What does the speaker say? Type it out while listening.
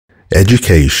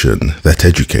Education That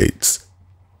Educates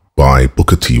by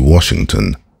Booker T.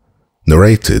 Washington,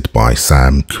 narrated by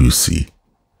Sam Kusi.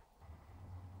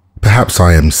 Perhaps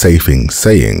I am safe in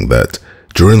saying that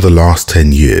during the last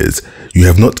 10 years, you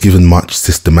have not given much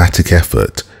systematic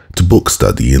effort to book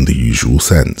study in the usual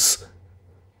sense.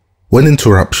 When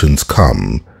interruptions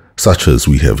come, such as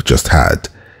we have just had,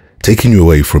 taking you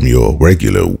away from your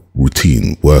regular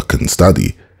routine work and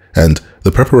study, and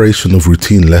the preparation of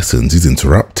routine lessons is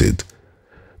interrupted,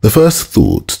 the first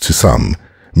thought to some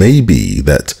may be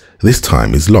that this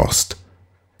time is lost,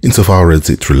 insofar as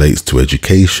it relates to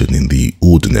education in the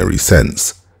ordinary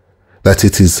sense, that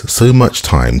it is so much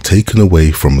time taken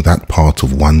away from that part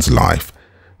of one's life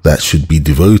that should be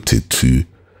devoted to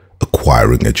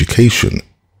acquiring education.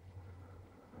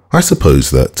 I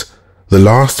suppose that the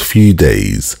last few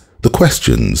days the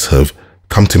questions have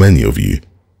come to many of you.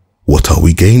 What are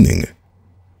we gaining?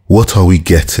 What are we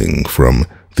getting from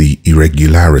the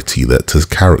irregularity that has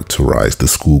characterized the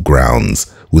school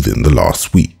grounds within the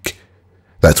last week,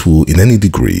 that will in any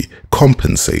degree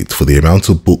compensate for the amount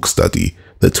of book study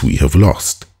that we have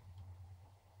lost?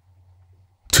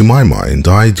 To my mind,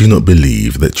 I do not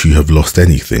believe that you have lost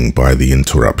anything by the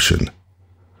interruption.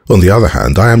 On the other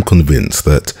hand, I am convinced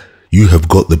that you have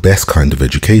got the best kind of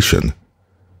education.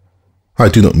 I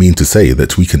do not mean to say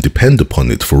that we can depend upon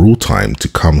it for all time to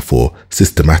come for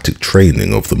systematic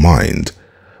training of the mind,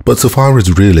 but so far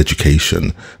as real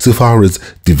education, so far as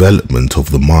development of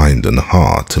the mind and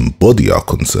heart and body are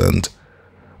concerned,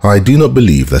 I do not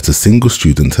believe that a single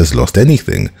student has lost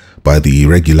anything by the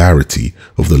irregularity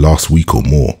of the last week or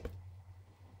more.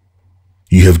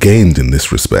 You have gained in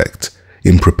this respect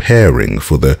in preparing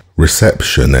for the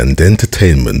reception and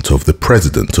entertainment of the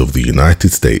President of the United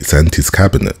States and his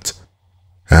cabinet,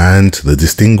 and the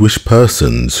distinguished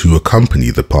persons who accompany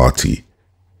the party.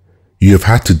 You have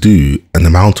had to do an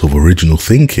amount of original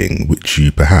thinking which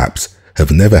you perhaps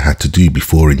have never had to do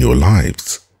before in your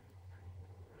lives.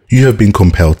 You have been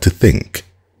compelled to think.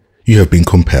 You have been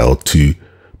compelled to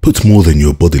put more than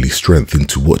your bodily strength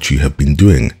into what you have been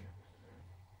doing.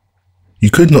 You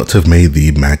could not have made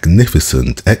the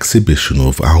magnificent exhibition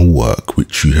of our work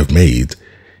which you have made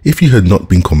if you had not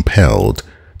been compelled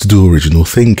to do original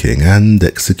thinking and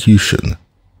execution.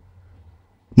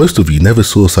 Most of you never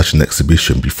saw such an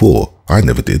exhibition before. I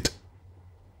never did.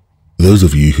 Those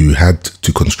of you who had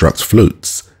to construct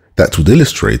floats that would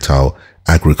illustrate our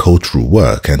agricultural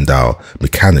work and our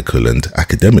mechanical and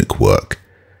academic work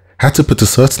had to put a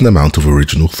certain amount of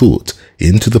original thought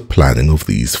into the planning of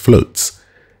these floats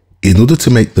in order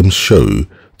to make them show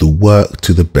the work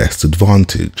to the best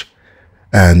advantage.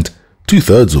 And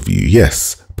 2/3 of you,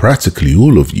 yes, practically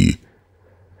all of you,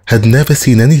 had never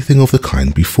seen anything of the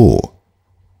kind before.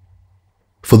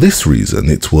 For this reason,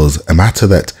 it was a matter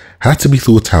that had to be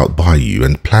thought out by you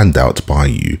and planned out by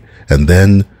you and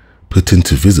then put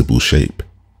into visible shape.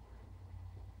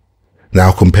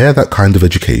 Now compare that kind of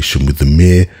education with the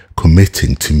mere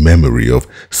committing to memory of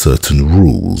certain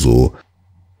rules or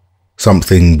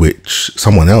something which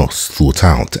someone else thought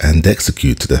out and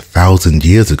executed 1,000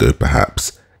 years ago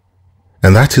perhaps.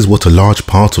 And that is what a large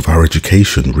part of our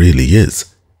education really is.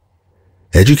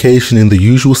 Education in the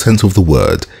usual sense of the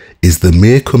word is the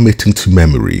mere committing to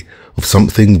memory of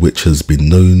something which has been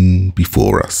known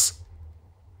before us.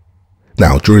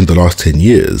 Now, during the last 10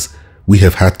 years, we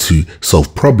have had to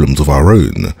solve problems of our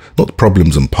own, not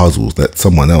problems and puzzles that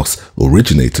someone else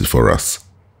originated for us.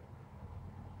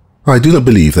 I do not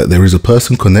believe that there is a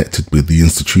person connected with the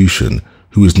institution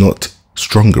who is not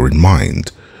stronger in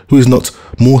mind, who is not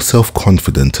more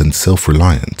self-confident and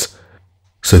self-reliant,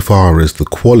 so far as the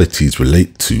qualities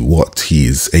relate to what he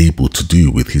is able to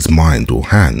do with his mind or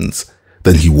hands,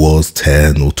 than he was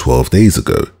 10 or 12 days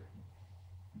ago.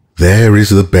 There is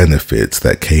the benefit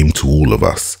that came to all of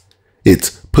us.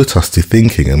 It put us to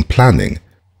thinking and planning.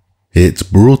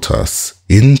 It brought us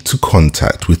into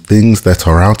contact with things that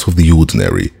are out of the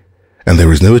ordinary, and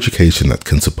there is no education that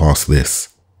can surpass this.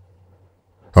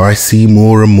 I see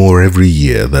more and more every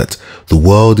year that the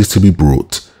world is to be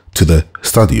brought to the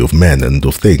study of men and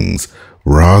of things,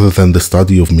 rather than the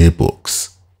study of mere books.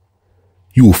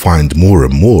 You will find more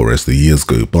and more as the years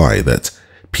go by that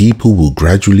people will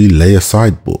gradually lay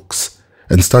aside books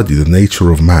and study the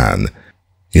nature of man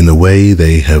in a way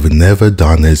they have never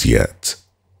done as yet.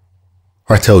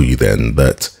 I tell you then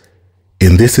that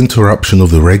in this interruption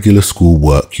of the regular school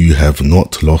work you have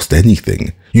not lost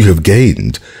anything. You have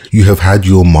gained. You have had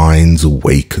your minds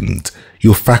awakened,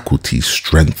 your faculties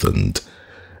strengthened,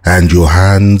 and your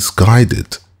hands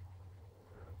guided.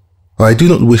 I do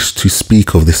not wish to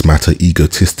speak of this matter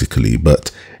egotistically,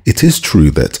 but It is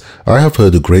true that I have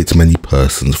heard a great many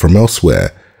persons from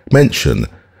elsewhere mention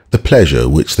the pleasure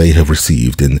which they have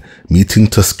received in meeting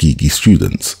Tuskegee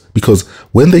students, because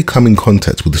when they come in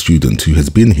contact with a student who has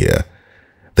been here,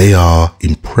 they are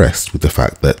impressed with the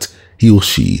fact that he or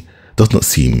she does not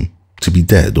seem to be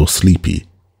dead or sleepy.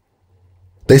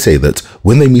 They say that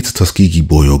when they meet a Tuskegee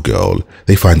boy or girl,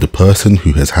 they find a person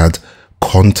who has had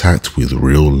contact with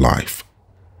real life.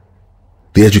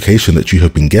 The education that you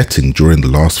have been getting during the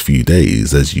last few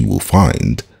days, as you will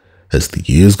find, as the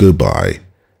years go by,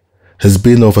 has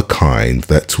been of a kind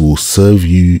that will serve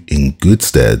you in good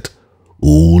stead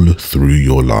all through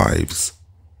your lives.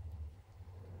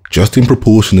 Just in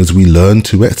proportion as we learn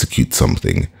to execute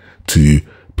something, to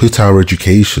put our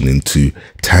education into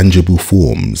tangible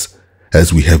forms,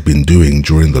 as we have been doing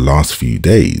during the last few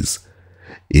days,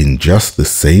 in just the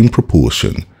same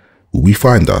proportion will we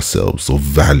find ourselves of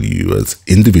value as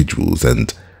individuals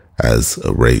and as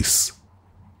a race.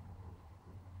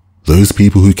 Those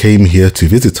people who came here to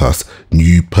visit us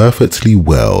knew perfectly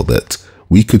well that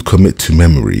we could commit to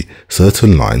memory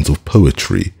certain lines of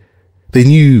poetry. They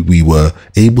knew we were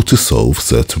able to solve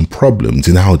certain problems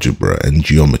in algebra and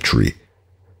geometry.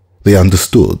 They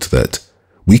understood that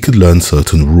we could learn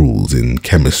certain rules in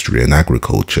chemistry and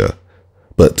agriculture.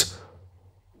 But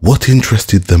what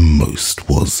interested them most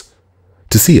was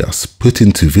to see us put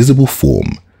into visible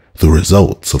form the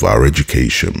results of our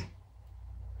education.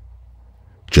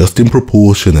 Just in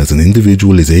proportion as an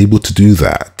individual is able to do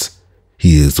that,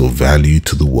 he is of value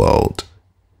to the world.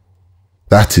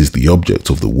 That is the object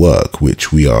of the work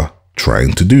which we are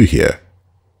trying to do here.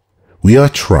 We are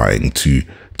trying to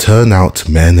turn out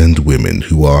men and women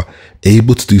who are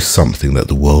able to do something that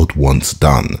the world wants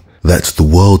done, that the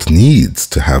world needs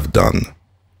to have done.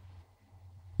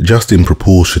 Just in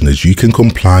proportion as you can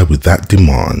comply with that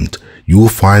demand, you will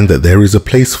find that there is a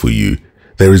place for you.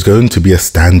 There is going to be a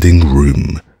standing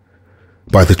room.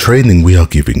 By the training we are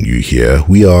giving you here,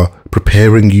 we are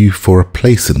preparing you for a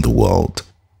place in the world.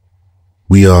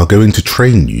 We are going to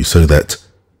train you so that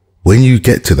when you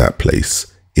get to that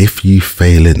place, if you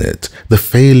fail in it, the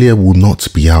failure will not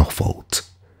be our fault.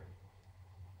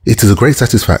 It is a great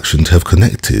satisfaction to have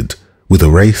connected with a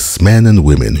race, men and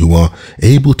women who are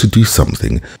able to do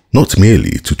something, not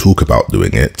merely to talk about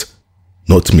doing it,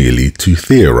 not merely to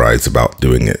theorize about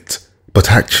doing it,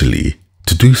 but actually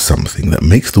to do something that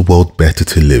makes the world better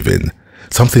to live in,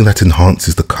 something that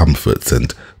enhances the comforts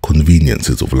and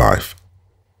conveniences of life.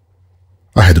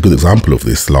 I had a good example of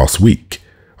this last week.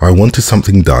 I wanted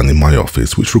something done in my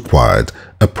office which required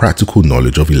a practical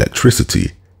knowledge of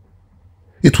electricity.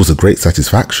 It was a great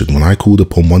satisfaction when I called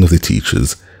upon one of the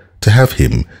teachers to have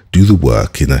him do the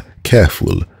work in a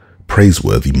careful,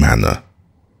 praiseworthy manner.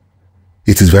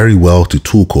 It is very well to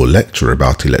talk or lecture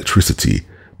about electricity,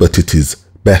 but it is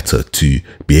better to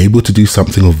be able to do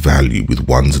something of value with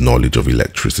one's knowledge of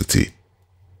electricity.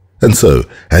 And so,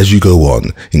 as you go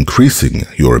on increasing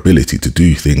your ability to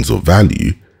do things of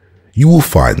value, you will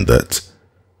find that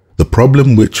the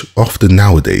problem which often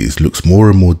nowadays looks more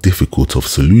and more difficult of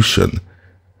solution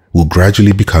will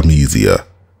gradually become easier.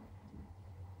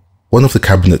 One of the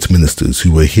cabinet ministers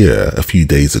who were here a few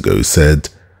days ago said,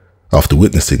 after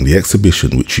witnessing the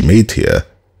exhibition which you made here,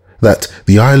 that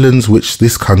the islands which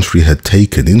this country had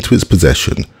taken into its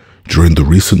possession during the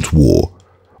recent war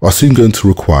are soon going to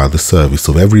require the service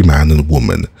of every man and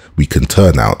woman we can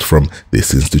turn out from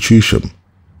this institution.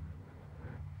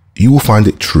 You will find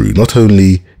it true not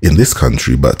only in this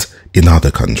country but in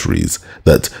other countries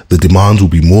that the demand will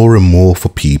be more and more for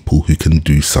people who can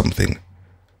do something.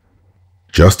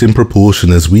 Just in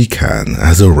proportion as we can,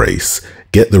 as a race,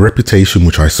 get the reputation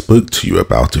which I spoke to you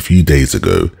about a few days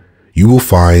ago, you will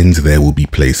find there will be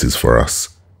places for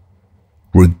us.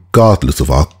 Regardless of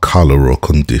our colour or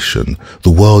condition, the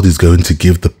world is going to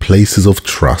give the places of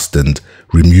trust and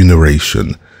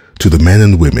remuneration to the men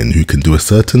and women who can do a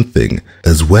certain thing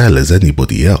as well as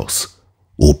anybody else,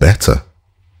 or better.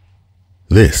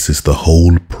 This is the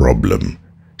whole problem.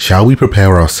 Shall we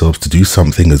prepare ourselves to do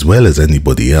something as well as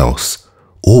anybody else,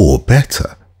 or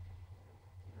better?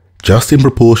 Just in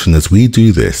proportion as we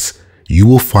do this, you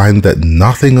will find that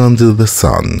nothing under the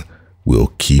sun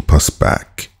will keep us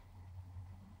back.